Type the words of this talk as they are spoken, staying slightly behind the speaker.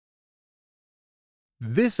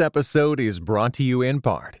This episode is brought to you in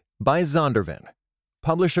part by Zondervan,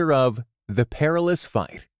 publisher of The Perilous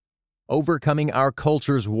Fight, Overcoming Our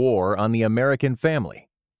Culture's War on the American Family,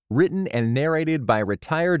 written and narrated by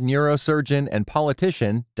retired neurosurgeon and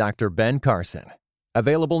politician Dr. Ben Carson.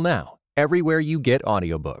 Available now everywhere you get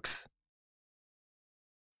audiobooks.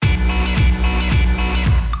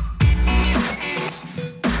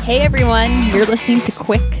 Hey everyone, you're listening to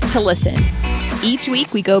Quick to Listen. Each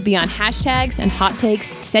week we go beyond hashtags and hot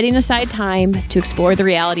takes, setting aside time to explore the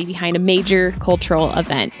reality behind a major cultural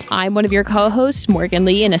event. I'm one of your co-hosts, Morgan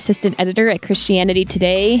Lee, an assistant editor at Christianity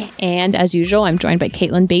Today. And as usual, I'm joined by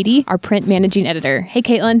Caitlin Beatty, our print managing editor. Hey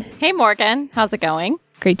Caitlin. Hey Morgan, how's it going?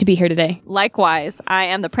 Great to be here today. Likewise, I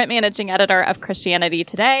am the print managing editor of Christianity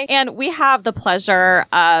Today, and we have the pleasure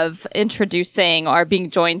of introducing or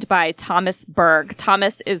being joined by Thomas Berg.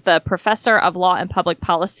 Thomas is the professor of law and public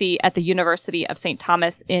policy at the University of St.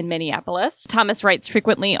 Thomas in Minneapolis. Thomas writes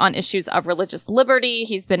frequently on issues of religious liberty.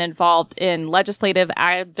 He's been involved in legislative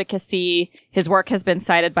advocacy. His work has been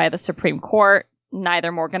cited by the Supreme Court.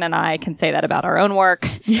 Neither Morgan and I can say that about our own work.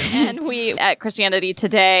 And we at Christianity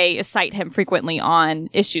Today cite him frequently on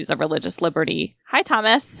issues of religious liberty. Hi,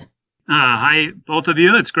 Thomas. Hi, both of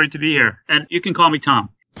you. It's great to be here. And you can call me Tom.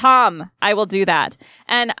 Tom, I will do that.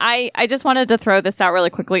 And I just wanted to throw this out really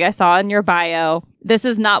quickly. I saw in your bio, this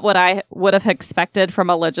is not what I would have expected from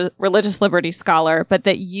a religious liberty scholar, but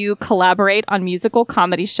that you collaborate on musical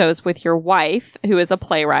comedy shows with your wife, who is a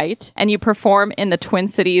playwright, and you perform in the Twin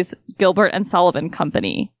Cities Gilbert and Sullivan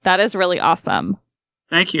Company. That is really awesome.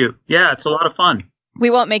 Thank you. Yeah, it's a lot of fun. We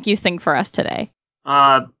won't make you sing for us today.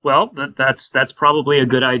 Well, that's probably a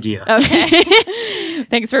good idea. Okay.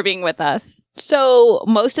 Thanks for being with us. So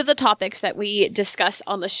most of the topics that we discuss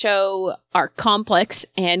on the show are complex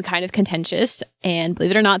and kind of contentious. And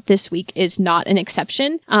believe it or not, this week is not an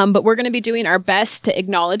exception. But we're going to be doing our best to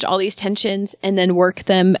acknowledge all these tensions and then work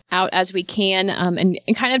them out as we can. And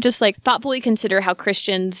kind of just like thoughtfully consider how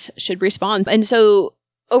Christians should respond. And so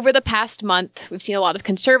over the past month, we've seen a lot of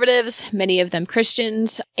conservatives, many of them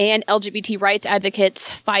Christians, and LGBT rights advocates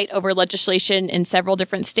fight over legislation in several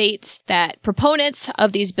different states that proponents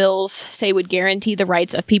of these bills say would guarantee the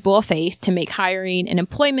rights of people of faith to make hiring and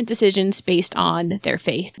employment decisions based on their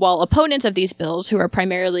faith. While opponents of these bills, who are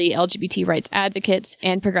primarily LGBT rights advocates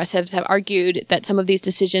and progressives, have argued that some of these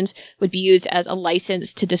decisions would be used as a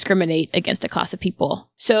license to discriminate against a class of people.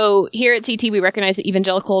 So here at CT, we recognize that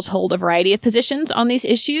evangelicals hold a variety of positions on these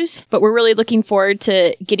issues, but we're really looking forward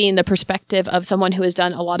to getting the perspective of someone who has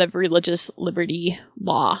done a lot of religious liberty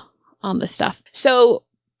law on this stuff. So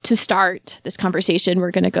to start this conversation,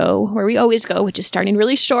 we're going to go where we always go, which is starting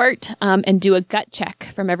really short, and do a gut check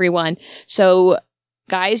from everyone. So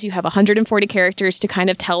guys, you have 140 characters to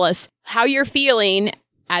kind of tell us how you're feeling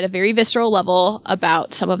at a very visceral level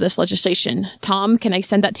about some of this legislation. Tom, can I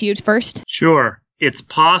send that to you first? Sure. It's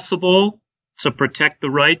possible to protect the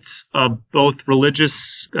rights of both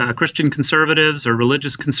religious Christian conservatives or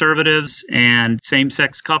religious conservatives and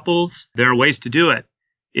same-sex couples. There are ways to do it.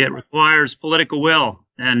 It requires political will,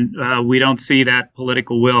 and we don't see that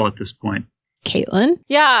political will at this point. Caitlin?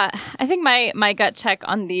 Yeah, I think my gut check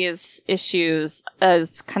on these issues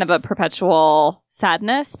is kind of a perpetual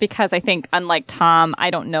sadness, because I think, unlike Tom,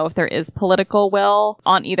 I don't know if there is political will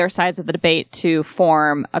on either sides of the debate to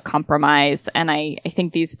form a compromise. And I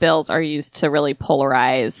think these bills are used to really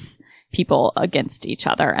polarize people against each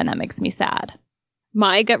other, and that makes me sad.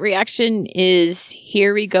 My gut reaction is,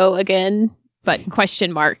 here we go again, but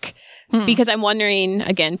question mark. Because I'm wondering,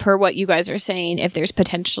 again, per what you guys are saying, if there's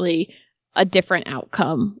potentially a different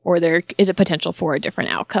outcome, or there is a potential for a different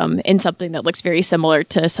outcome in something that looks very similar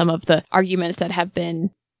to some of the arguments that have been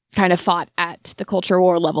kind of fought at the culture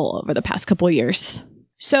war level over the past couple of years.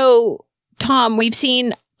 So, Tom, we've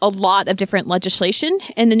seen a lot of different legislation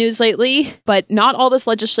in the news lately, but not all this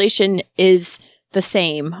legislation is the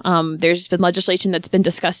same. There's been legislation that's been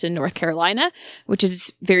discussed in North Carolina, which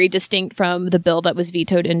is very distinct from the bill that was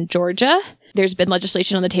vetoed in Georgia. There's been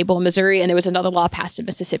legislation on the table in Missouri, and there was another law passed in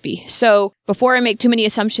Mississippi. So before I make too many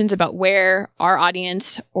assumptions about where our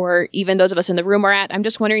audience or even those of us in the room are at, I'm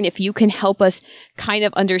just wondering if you can help us kind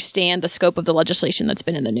of understand the scope of the legislation that's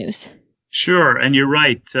been in the news. Sure, and you're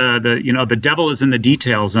right. The devil is in the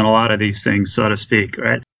details in a lot of these things, so to speak,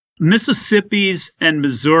 right? Mississippi's and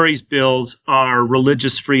Missouri's bills are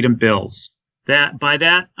religious freedom bills. By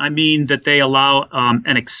that, I mean that they allow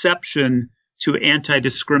an exception to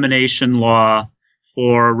anti-discrimination law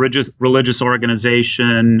for religious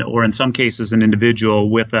organization, or in some cases an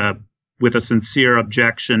individual with a sincere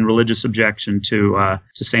objection, religious objection to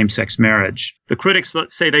same-sex marriage. The critics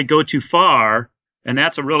say they go too far And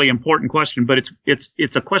that's a really important question, but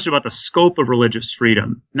it's a question about the scope of religious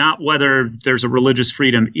freedom, not whether there's a religious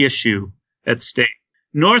freedom issue at stake.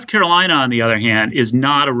 North Carolina, on the other hand, is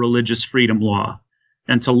not a religious freedom law.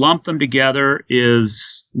 And to lump them together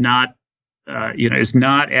is not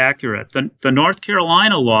accurate. The North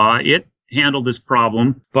Carolina law, it handled this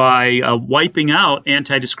problem by wiping out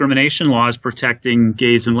anti-discrimination laws protecting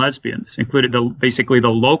gays and lesbians, including basically the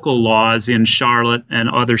local laws in Charlotte and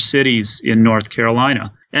other cities in North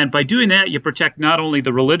Carolina. And by doing that, you protect not only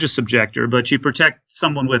the religious objector, but you protect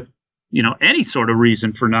someone with, any sort of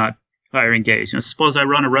reason for not hiring gays. Suppose I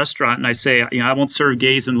run a restaurant and I say, I won't serve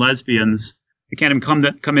gays and lesbians. I can't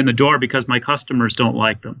even come in the door because my customers don't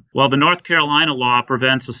like them. Well, the North Carolina law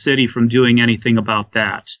prevents a city from doing anything about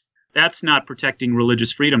that. That's not protecting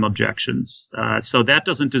religious freedom objections. So that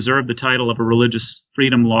doesn't deserve the title of a religious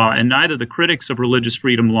freedom law. And neither the critics of religious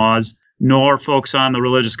freedom laws nor folks on the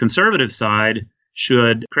religious conservative side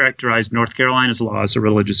should characterize North Carolina's law as a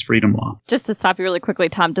religious freedom law. Just to stop you really quickly,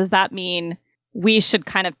 Tom, does that mean we should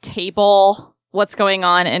kind of table what's going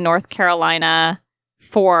on in North Carolina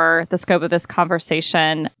for the scope of this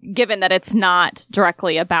conversation, given that it's not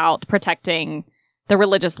directly about protecting the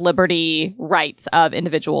religious liberty rights of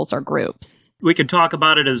individuals or groups? We could talk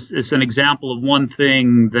about it as an example of one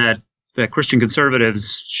thing that Christian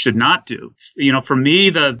conservatives should not do. For me,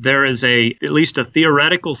 there is at least a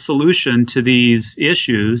theoretical solution to these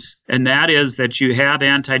issues, and that is that you have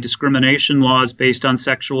anti-discrimination laws based on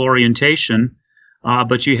sexual orientation,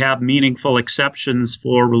 but you have meaningful exceptions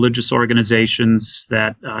for religious organizations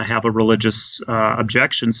that have a religious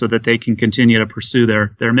objection so that they can continue to pursue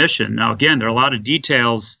their mission. Now, again, there are a lot of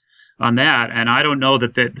details on that, and I don't know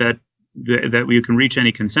that we can reach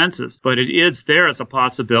any consensus, but it is there as a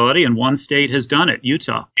possibility, and one state has done it,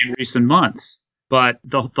 Utah, in recent months. But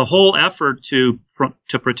the whole effort to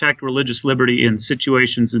protect religious liberty in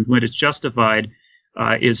situations in which it's justified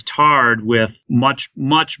is tarred with much,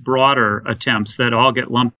 much broader attempts that all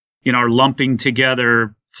get lumping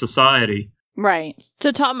together society. Right.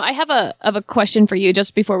 So, Tom, I have a question for you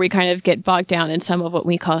just before we kind of get bogged down in some of what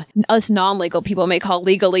we call, us non-legal people may call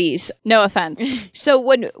legalese. No offense. So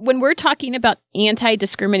when we're talking about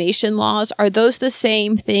anti-discrimination laws, are those the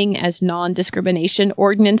same thing as non-discrimination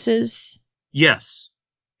ordinances? Yes.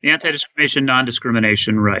 Anti-discrimination,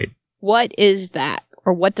 non-discrimination, right. What is that,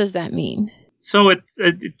 or what does that mean? So it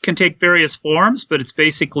can take various forms, but it's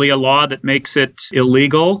basically a law that makes it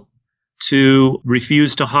illegal to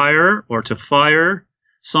refuse to hire or to fire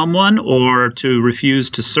someone or to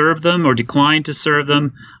refuse to serve them or decline to serve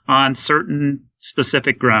them on certain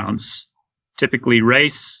specific grounds, typically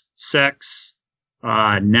race, sex,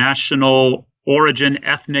 national origin,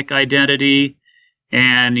 ethnic identity,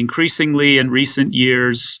 and increasingly in recent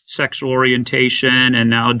years, sexual orientation and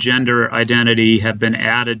now gender identity have been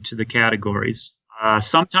added to the categories.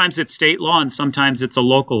 Sometimes it's state law and sometimes it's a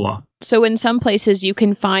local law. So in some places you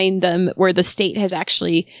can find them where the state has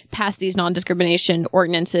actually passed these non-discrimination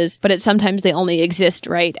ordinances, but sometimes they only exist,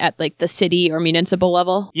 right, at like the city or municipal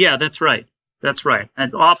level? Yeah, that's right. That's right.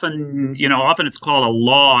 And often it's called a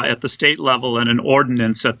law at the state level and an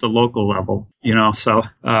ordinance at the local level, so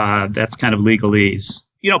that's kind of legalese.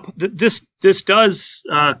 This does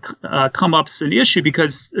come up as an issue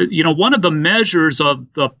because, one of the measures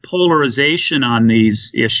of the polarization on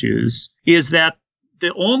these issues is that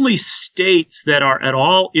the only states that are at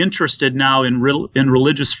all interested now in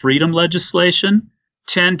religious freedom legislation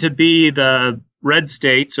tend to be the red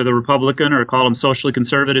states or the Republican or call them socially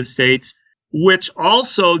conservative states, which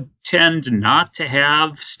also tend not to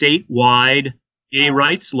have statewide gay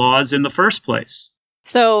rights laws in the first place.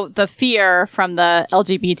 So the fear from the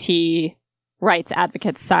LGBT rights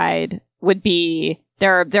advocates side would be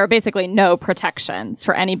there are basically no protections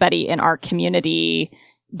for anybody in our community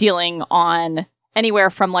dealing on anywhere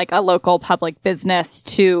from like a local public business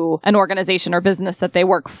to an organization or business that they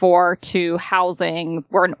work for to housing.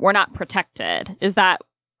 We're not protected. Is that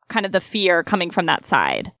kind of the fear coming from that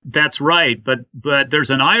side? That's right. But there's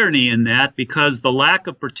an irony in that because the lack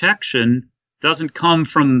of protection doesn't come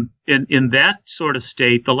from, in that sort of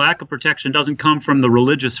state, the lack of protection doesn't come from the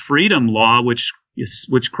religious freedom law, which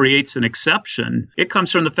creates an exception. It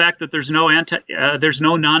comes from the fact that there's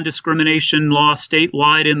no non-discrimination law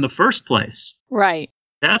statewide in the first place. Right.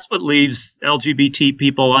 That's what leaves LGBT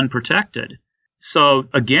people unprotected. So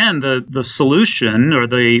again, the solution or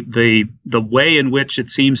the way in which it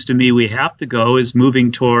seems to me we have to go is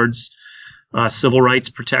moving towards civil rights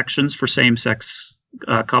protections for same-sex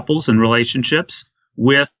couples and relationships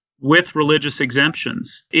with religious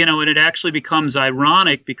exemptions. And it actually becomes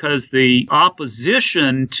ironic because the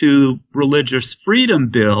opposition to religious freedom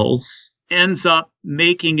bills ends up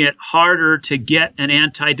making it harder to get an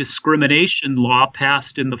anti-discrimination law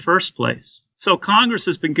passed in the first place. So Congress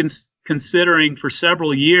has been considering for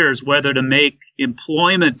several years whether to make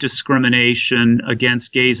employment discrimination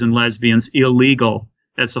against gays and lesbians illegal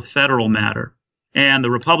as a federal matter. And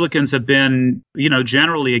the Republicans have been,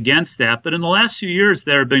 generally against that. But in the last few years,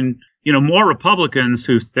 there have been, more Republicans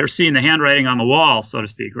who they're seeing the handwriting on the wall, so to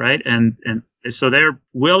speak, right? And so they're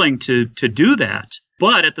willing to do that.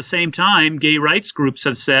 But at the same time, gay rights groups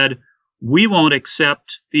have said, we won't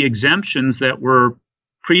accept the exemptions that were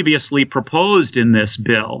previously proposed in this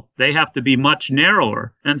bill. They have to be much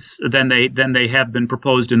narrower than they have been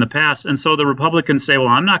proposed in the past. And so the Republicans say, well,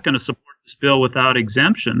 I'm not going to support this bill without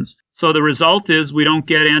exemptions. So the result is we don't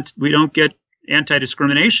get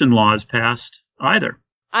anti-discrimination laws passed either.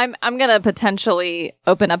 I'm going to potentially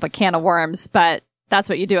open up a can of worms, but that's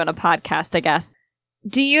what you do on a podcast, I guess.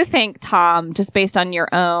 Do you think, Tom, just based on your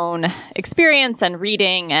own experience and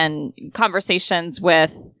reading and conversations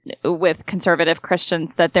with conservative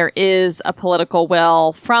Christians, that there is a political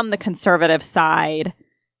will from the conservative side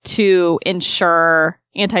to ensure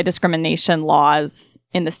anti-discrimination laws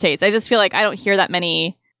in the states? I just feel like I don't hear that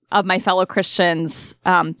many of my fellow Christians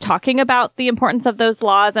talking about the importance of those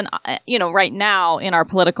laws. And, right now in our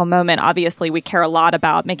political moment, obviously we care a lot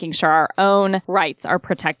about making sure our own rights are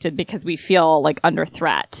protected because we feel like under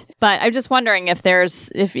threat. But I'm just wondering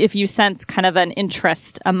if you sense kind of an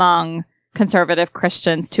interest among conservative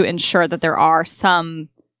Christians to ensure that there are some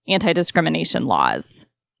anti-discrimination laws.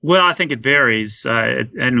 Well, I think it varies,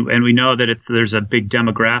 and we know that there's a big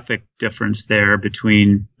demographic difference there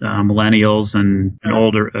between millennials and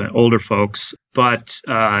older folks. But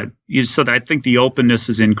so I think the openness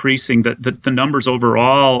is increasing. The numbers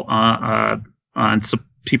overall on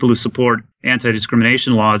people who support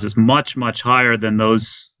anti-discrimination laws is much, much higher than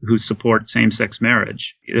those who support same-sex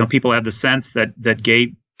marriage. People have the sense that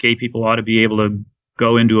gay people ought to be able to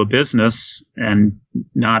go into a business and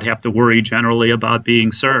not have to worry generally about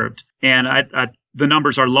being served. And the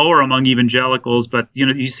numbers are lower among evangelicals, but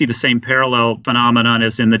you see the same parallel phenomenon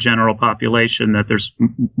as in the general population, that there's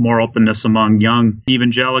more openness among young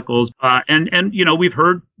evangelicals. And we've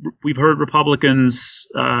heard Republicans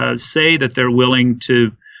say that they're willing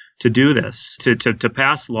to do this, to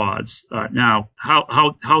pass laws. Now,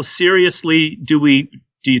 how seriously do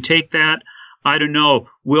you take that? I don't know.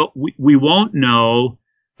 We won't know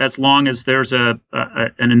as long as there's an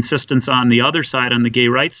insistence on the other side, on the gay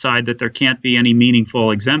rights side, that there can't be any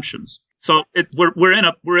meaningful exemptions. So we're in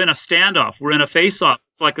a standoff. We're in a face-off.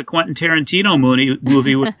 It's like a Quentin Tarantino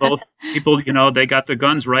movie with both people. They got the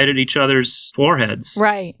guns right at each other's foreheads.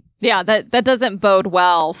 Right. Yeah. That doesn't bode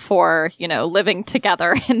well for living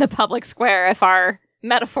together in the public square if our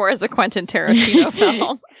metaphor is a Quentin Tarantino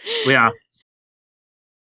film. Yeah.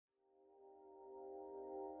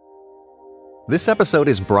 This episode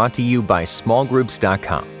is brought to you by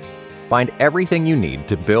smallgroups.com. Find everything you need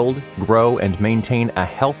to build, grow, and maintain a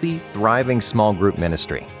healthy, thriving small group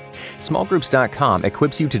ministry. Smallgroups.com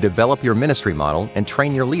equips you to develop your ministry model and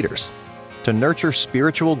train your leaders, to nurture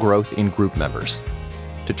spiritual growth in group members,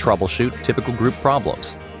 to troubleshoot typical group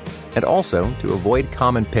problems, and also to avoid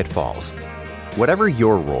common pitfalls. Whatever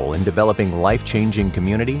your role in developing life-changing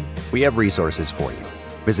community, we have resources for you.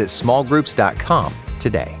 Visit smallgroups.com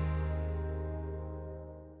today.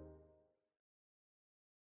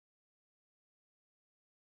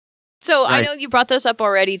 So I know you brought this up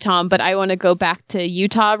already, Tom, but I want to go back to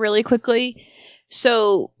Utah really quickly.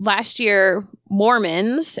 So last year,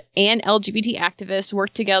 Mormons and LGBT activists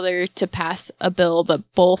worked together to pass a bill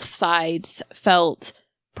that both sides felt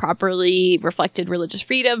properly reflected religious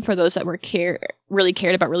freedom for those that were really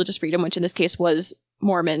cared about religious freedom, which in this case was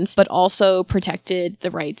Mormons, but also protected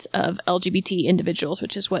the rights of LGBT individuals,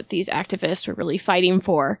 which is what these activists were really fighting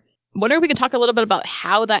for. I wonder if we could talk a little bit about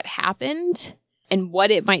how that happened and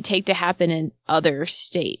what it might take to happen in other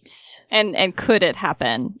states. And could it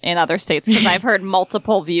happen in other states? Because I've heard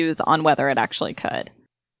multiple views on whether it actually could.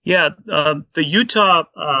 Yeah, the Utah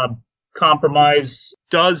compromise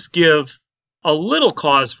does give a little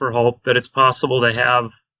cause for hope that it's possible to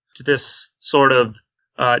have this sort of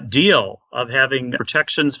deal of having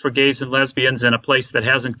protections for gays and lesbians in a place that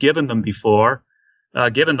hasn't given them before,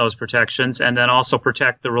 given those protections, and then also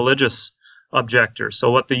protect the religious objectors.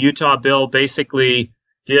 So what the Utah bill basically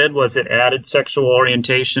did was it added sexual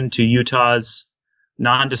orientation to Utah's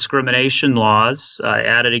non-discrimination laws,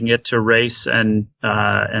 adding it to race and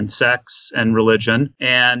sex and religion.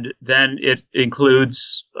 And then it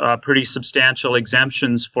includes pretty substantial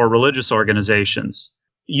exemptions for religious organizations.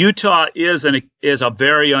 Utah is a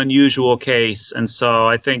very unusual case. And so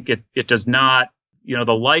I think it does not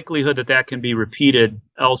the likelihood that that can be repeated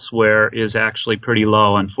elsewhere is actually pretty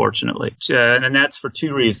low, unfortunately. And that's for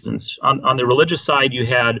two reasons. On the religious side, you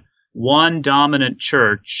had one dominant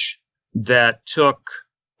church that took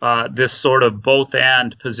this sort of both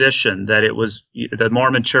and position, that it was the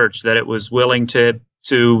Mormon church, that it was willing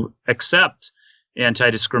to accept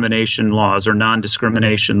anti-discrimination laws or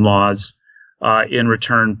non-discrimination laws in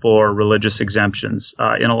return for religious exemptions.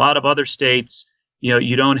 In a lot of other states,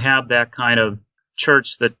 you don't have that kind of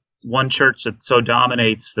church, that one church that so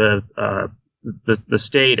dominates the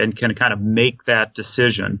state and can kind of make that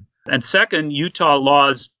decision. And second, Utah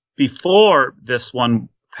laws before this one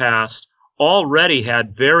passed already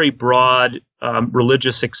had very broad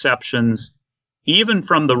religious exceptions, even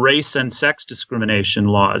from the race and sex discrimination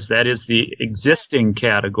laws, that is, the existing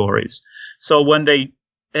categories. So when they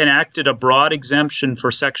enacted a broad exemption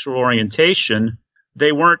for sexual orientation,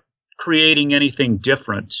 they weren't creating anything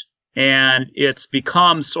different. And it's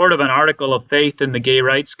become sort of an article of faith in the gay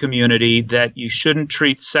rights community that you shouldn't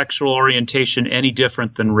treat sexual orientation any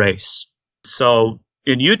different than race. So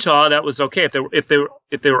in Utah, that was okay. If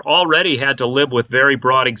they were already had to live with very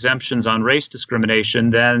broad exemptions on race discrimination,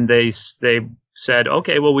 then they said,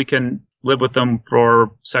 okay, well, we can live with them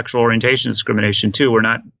for sexual orientation discrimination too. We're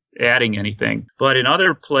not adding anything. But in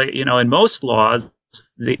other in most laws,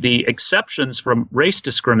 the exceptions from race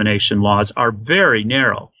discrimination laws are very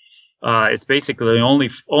narrow. It's basically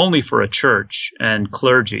only for a church and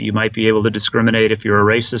clergy. You might be able to discriminate if you're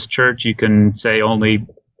a racist church. You can say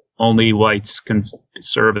only whites can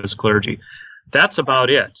serve as clergy. That's about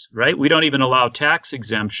it, right? We don't even allow tax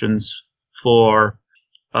exemptions for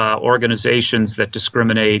organizations that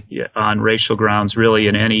discriminate on racial grounds, really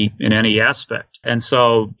in any aspect. And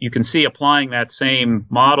so you can see applying that same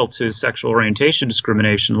model to sexual orientation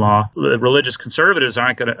discrimination law. Religious conservatives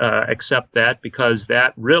aren't going to accept that, because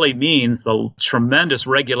that really means the tremendous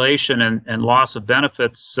regulation and loss of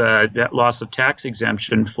benefits, loss of tax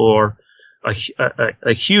exemption for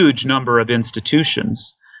a huge number of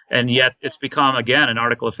institutions. And yet it's become, again, an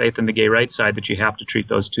article of faith in the gay rights side that you have to treat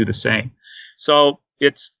those two the same. So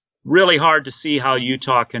it's really hard to see how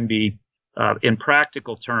Utah can be, in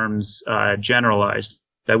practical terms, generalized.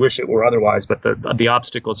 I wish it were otherwise, but the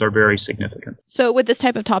obstacles are very significant. So with this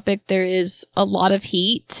type of topic, there is a lot of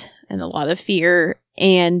heat and a lot of fear.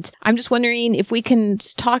 And I'm just wondering if we can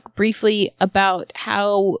talk briefly about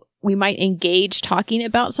how we might engage talking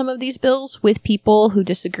about some of these bills with people who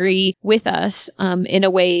disagree with us in a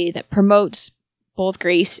way that promotes both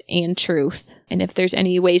grace and truth. And if there's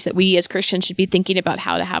any ways that we as Christians should be thinking about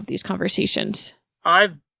how to have these conversations.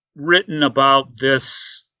 I've written about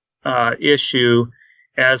this issue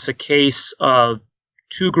as a case of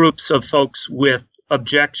two groups of folks with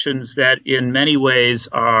objections that in many ways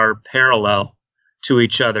are parallel to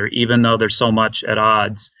each other, even though they're so much at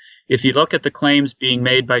odds. If you look at the claims being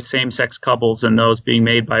made by same-sex couples and those being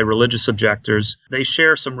made by religious objectors, they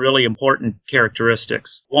share some really important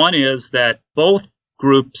characteristics. One is that both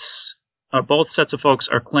groups, both sets of folks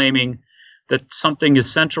are claiming that something is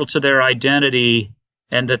central to their identity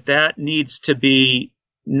and that needs to be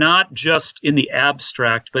not just in the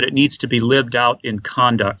abstract, but it needs to be lived out in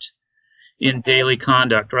conduct, in daily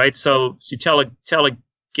conduct, right? So you tell a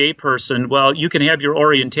gay person, well, you can have your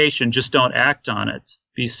orientation, just don't act on it.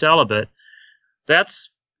 Be celibate. That's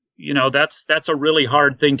a really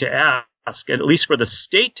hard thing to ask. And at least for the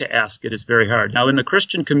state to ask it is very hard. Now, in the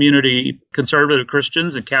Christian community, conservative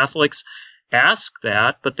Christians and Catholics ask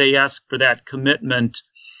that, but they ask for that commitment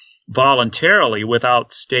voluntarily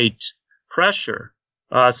without state pressure.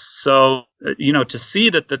 So to see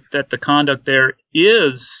that the conduct there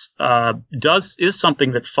is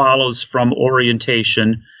something that follows from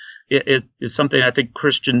orientation is something I think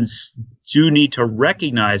Christians do need to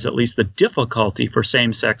recognize, at least the difficulty for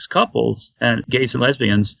same-sex couples and gays and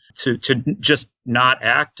lesbians to just not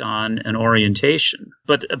act on an orientation.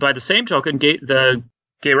 But by the same token, the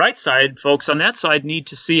gay rights side, folks on that side need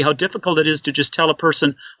to see how difficult it is to just tell a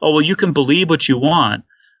person, oh, well, you can believe what you want,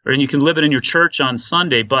 or you can live it in your church on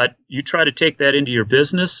Sunday, but you try to take that into your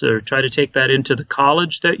business or try to take that into the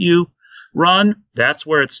college that you run, that's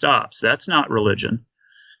where it stops. That's not religion.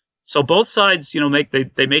 So both sides,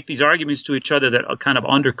 they make these arguments to each other that kind of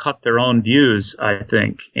undercut their own views, I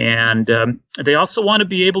think. And they also want to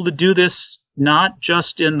be able to do this not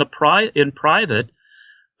just in private,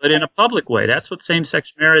 but in a public way. That's what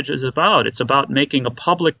same-sex marriage is about. It's about making a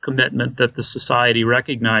public commitment that the society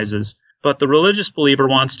recognizes. But the religious believer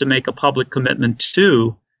wants to make a public commitment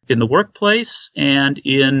too in the workplace and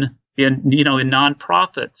in in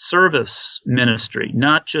nonprofit service ministry,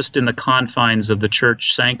 not just in the confines of the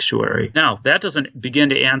church sanctuary. Now, that doesn't begin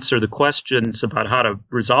to answer the questions about how to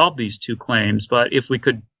resolve these two claims, but if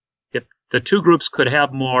the two groups could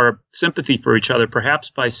have more sympathy for each other, perhaps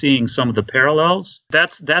by seeing some of the parallels,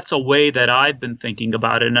 that's a way that I've been thinking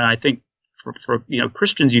about it. And I think for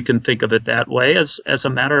Christians, you can think of it that way as a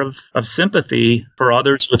matter of sympathy for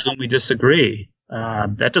others with whom we disagree.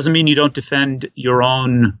 That doesn't mean you don't defend your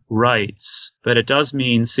own rights, but it does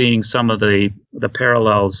mean seeing some of the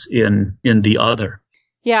parallels in the other.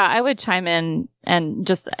 Yeah, I would chime in and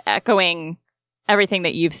just echoing everything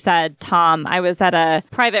that you've said, Tom. I was at a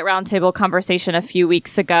private roundtable conversation a few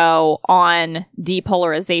weeks ago on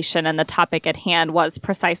depolarization, and the topic at hand was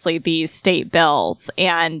precisely these state bills.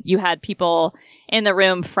 And you had people in the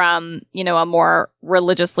room from, a more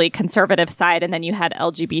religiously conservative side, and then you had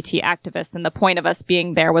LGBT activists. And the point of us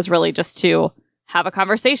being there was really just to have a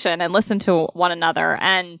conversation and listen to one another.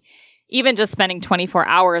 And even just spending 24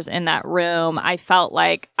 hours in that room, I felt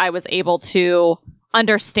like I was able to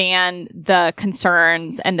understand the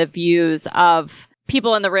concerns and the views of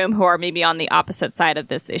people in the room who are maybe on the opposite side of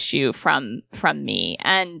this issue from me.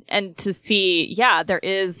 And to see, there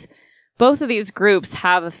is, both of these groups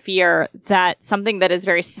have a fear that something that is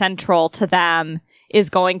very central to them is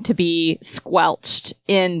going to be squelched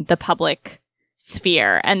in the public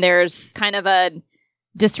sphere. And there's kind of a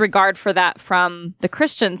disregard for that from the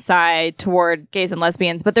Christian side toward gays and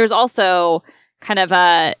lesbians, but there's also kind of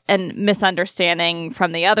a misunderstanding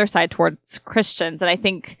from the other side towards Christians. And I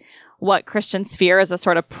think what Christians fear is a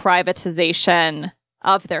sort of privatization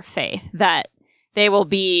of their faith, that they will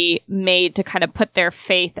be made to kind of put their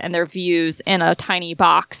faith and their views in a tiny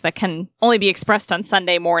box that can only be expressed on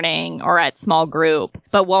Sunday morning or at small group,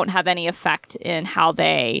 but won't have any effect in how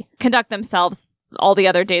they conduct themselves all the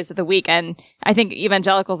other days of the week. And I think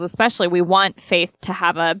evangelicals especially, we want faith to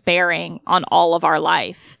have a bearing on all of our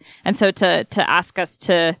life. And so to ask us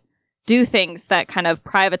to do things that kind of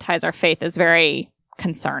privatize our faith is very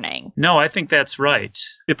concerning. No, I think that's right.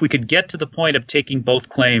 If we could get to the point of taking both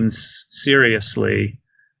claims seriously,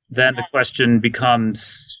 then the question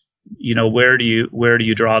becomes, where do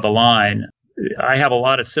you draw the line? I have a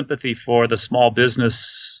lot of sympathy for the small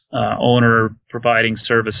business owner providing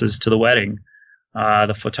services to the wedding,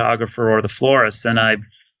 the photographer or the florist, and I've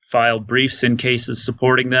filed briefs in cases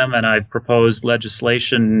supporting them, and I've proposed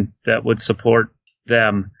legislation that would support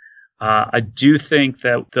them. I do think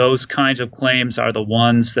that those kinds of claims are the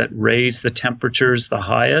ones that raise the temperatures the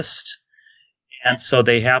highest, and so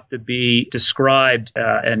they have to be described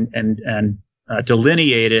and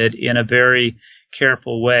delineated in a very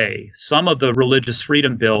careful way. Some of the religious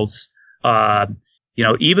freedom bills,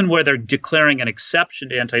 even where they're declaring an exception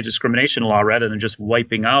to anti-discrimination law rather than just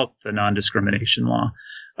wiping out the non-discrimination law,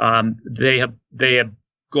 they have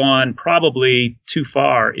gone probably too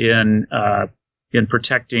far in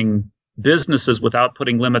protecting businesses without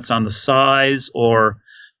putting limits on the size or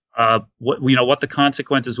what the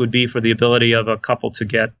consequences would be for the ability of a couple to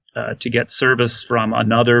get service from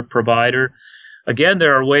another provider. Again,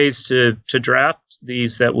 there are ways to draft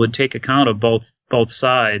these that would take account of both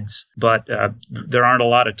sides, but there aren't a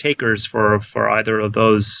lot of takers for either of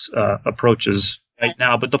those approaches right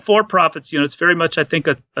now. But the for-profits, it's very much, I think,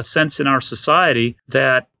 a sense in our society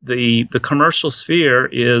that the commercial sphere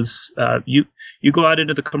is you go out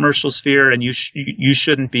into the commercial sphere and you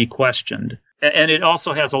shouldn't be questioned. And it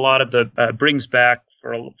also has a lot of brings back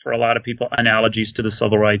for a lot of people analogies to the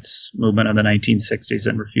civil rights movement in the 1960s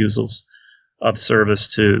and refusals of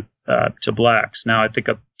service to blacks. Now, I think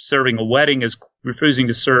refusing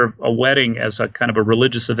to serve a wedding as a kind of a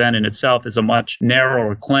religious event in itself is a much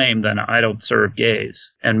narrower claim than I don't serve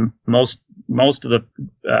gays. And most of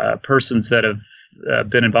the persons that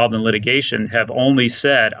have been involved in litigation have only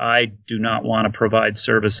said, I do not want to provide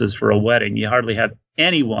services for a wedding. You hardly have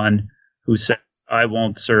anyone who says, I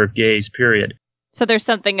won't serve gays, period. So there's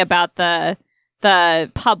something about the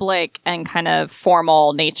public and kind of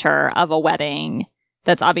formal nature of a wedding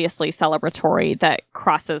that's obviously celebratory that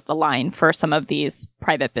crosses the line for some of these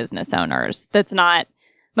private business owners. That's not,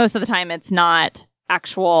 most of the time, it's not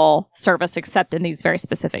actual service except in these very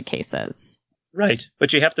specific cases. Right.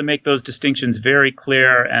 But you have to make those distinctions very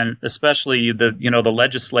clear, and especially the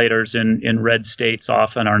legislators in red states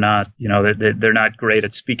often are not, they're not great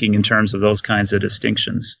at speaking in terms of those kinds of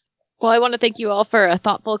distinctions. Well, I want to thank you all for a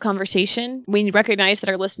thoughtful conversation. We recognize that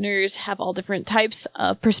our listeners have all different types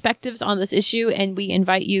of perspectives on this issue, and we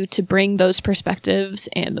invite you to bring those perspectives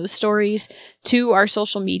and those stories to our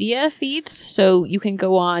social media feeds. So you can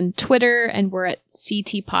go on Twitter, and we're at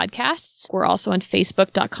CT Podcasts. We're also on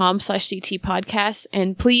Facebook.com/CT Podcasts.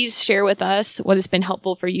 And please share with us what has been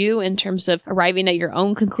helpful for you in terms of arriving at your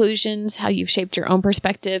own conclusions, how you've shaped your own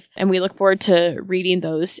perspective. And we look forward to reading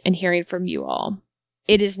those and hearing from you all.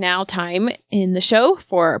 It is now time in the show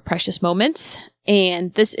for Precious Moments,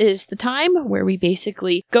 and this is the time where we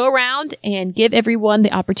basically go around and give everyone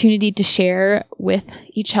the opportunity to share with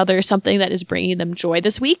each other something that is bringing them joy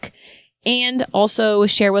this week, and also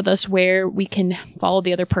share with us where we can follow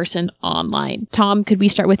the other person online. Tom, could we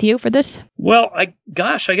start with you for this? Well, I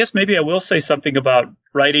guess maybe I will say something about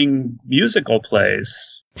writing musical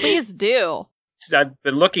plays. Please do. I've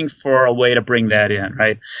been looking for a way to bring that in,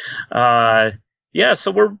 right? Yeah,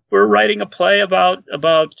 so we're writing a play about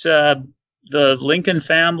the Lincoln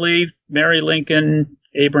family, Mary Lincoln,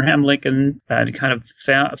 Abraham Lincoln, and kind of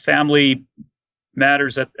family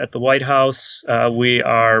matters at the White House. We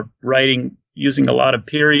are writing using a lot of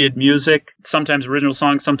period music, sometimes original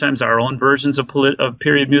songs, sometimes our own versions of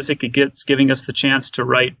period music. It giving us the chance to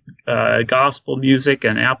write gospel music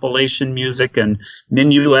and Appalachian music and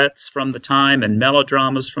minuets from the time and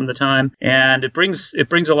melodramas from the time, and it brings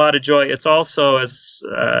a lot of joy. It's also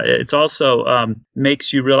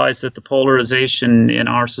makes you realize that the polarization in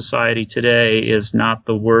our society today is not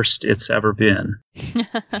the worst it's ever been,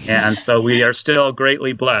 and so we are still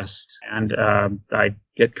greatly blessed. And I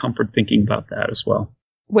get comfort thinking about that as well.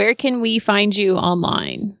 Where can we find you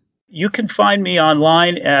online? You can find me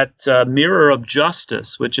online at Mirror of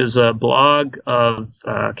Justice, which is a blog of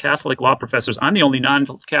Catholic law professors. I'm the only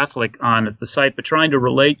non-Catholic on the site, but trying to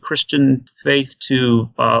relate Christian faith to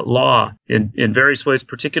law in various ways,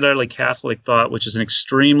 particularly Catholic thought, which is an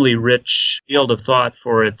extremely rich field of thought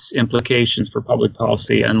for its implications for public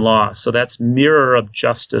policy and law. So that's Mirror of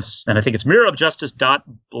Justice, and I think it's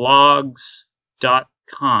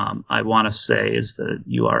mirrorofjustice.blogs.com, I want to say, is the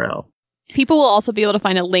URL. People will also be able to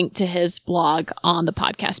find a link to his blog on the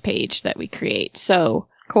podcast page that we create. So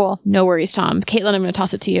cool. No worries, Tom. Caitlin, I'm going to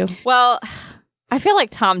toss it to you. Well, I feel like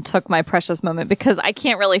Tom took my precious moment because I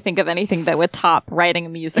can't really think of anything that would top writing a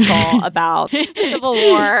musical about the Civil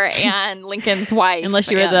War and Lincoln's wife.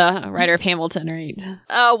 Unless you were the writer of Hamilton, right?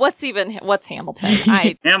 What's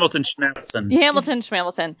Hamilton? Hamilton Schmelton. Hamilton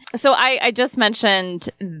Schmelton. So I just mentioned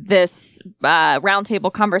this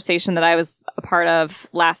roundtable conversation that I was a part of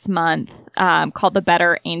last month called the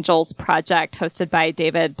Better Angels Project, hosted by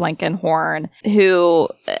David Blankenhorn, who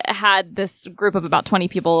had this group of about 20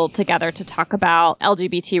 people together to talk about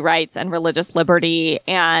LGBT rights and religious liberty.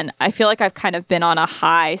 And I feel like I've kind of been on a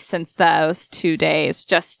high since those 2 days.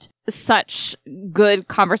 Just such good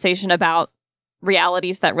conversation about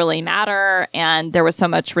realities that really matter. And there was so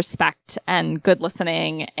much respect and good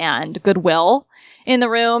listening and goodwill in the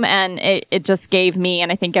room. And it just gave me,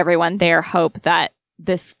 and I think everyone there, hope that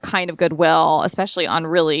this kind of goodwill, especially on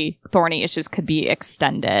really thorny issues, could be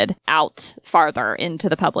extended out farther into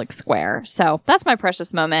the public square. So that's my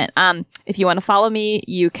precious moment. If you want to follow me,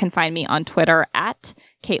 you can find me on Twitter at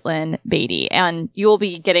Caitlin Beatty, and you'll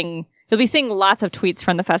be seeing lots of tweets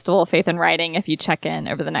from the Festival of Faith and Writing if you check in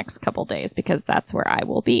over the next couple days, because that's where I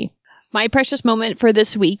will be. My precious moment for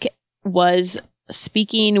this week was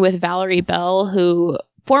speaking with Valerie Bell, who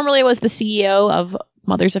formerly was the CEO of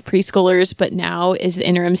Mothers of Preschoolers, but now is the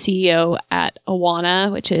interim CEO at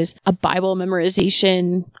Awana, which is a Bible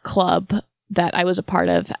memorization club that I was a part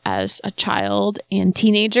of as a child and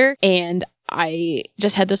teenager. And I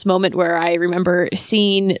just had this moment where I remember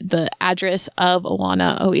seeing the address of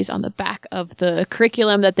Awana always on the back of the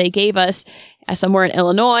curriculum that they gave us somewhere in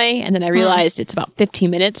Illinois. And then I realized it's about 15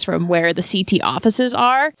 minutes from where the CT offices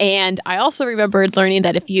are. And I also remembered learning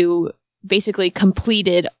that if you basically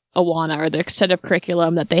completed Awana or the set of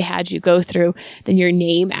curriculum that they had you go through, then your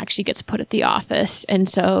name actually gets put at the office. And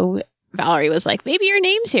so Valerie was like, maybe your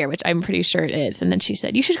name's here, which I'm pretty sure it is. And then she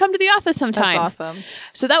said, you should come to the office sometime. That's awesome.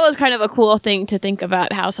 So that was kind of a cool thing to think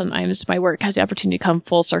about, how sometimes my work has the opportunity to come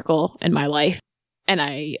full circle in my life. And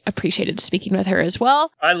I appreciated speaking with her as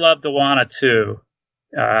well. I loved Awana too.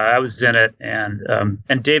 I was in it, and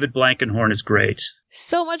David Blankenhorn is great.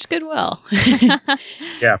 So much goodwill.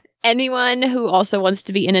 Yeah. Anyone who also wants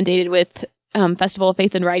to be inundated with Festival of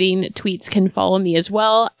Faith and Writing tweets can follow me as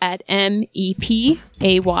well at MEPAYNL.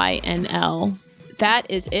 that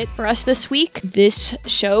is it for us this week. This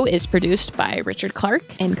show is produced by Richard Clark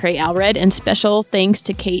and Cray Alred, and special thanks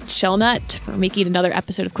to Kate Shellnut for making another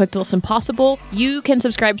episode of Quick to Listen possible. You can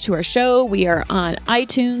subscribe to our show. We are on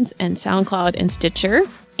iTunes and SoundCloud and Stitcher.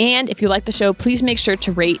 And if you like the show, please make sure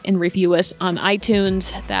to rate and review us on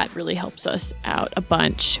iTunes. That really helps us out a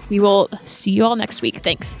bunch. We will see you all next week.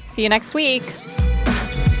 Thanks. See you next week.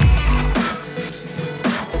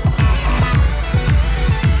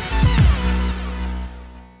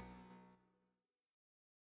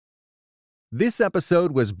 This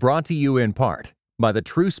episode was brought to you in part by the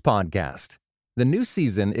Truce Podcast. The new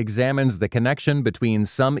season examines the connection between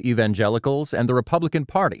some evangelicals and the Republican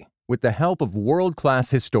Party with the help of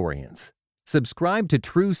world-class historians. Subscribe to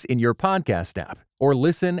Truce in your podcast app or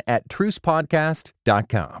listen at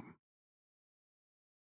trucepodcast.com.